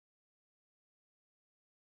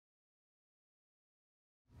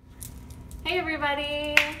Hey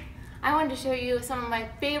everybody! I wanted to show you some of my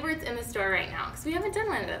favorites in the store right now because we haven't done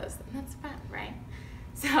one of those, and that's fun, right?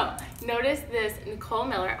 So notice this Nicole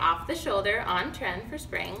Miller off the shoulder on trend for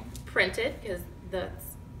spring, printed because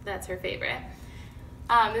that's her favorite.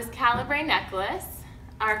 This calibre necklace,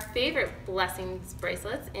 our favorite blessings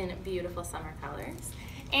bracelets in beautiful summer colors,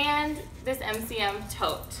 and this MCM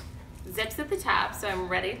tote. Zips at the top, so I'm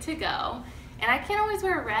ready to go. And I can't always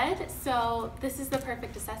wear red, so this is the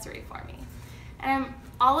perfect accessory for me. And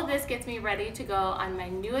all of this gets me ready to go on my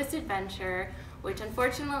newest adventure, which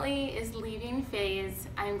unfortunately is leaving Faye's.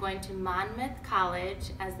 I'm going to Monmouth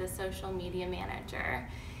College as the social media manager.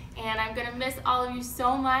 And I'm gonna miss all of you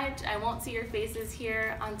so much. I won't see your faces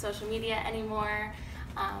here on social media anymore.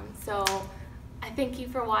 So I thank you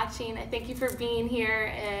for watching. I thank you for being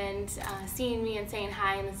here and seeing me and saying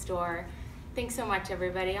hi in the store. Thanks so much,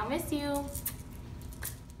 everybody. I'll miss you.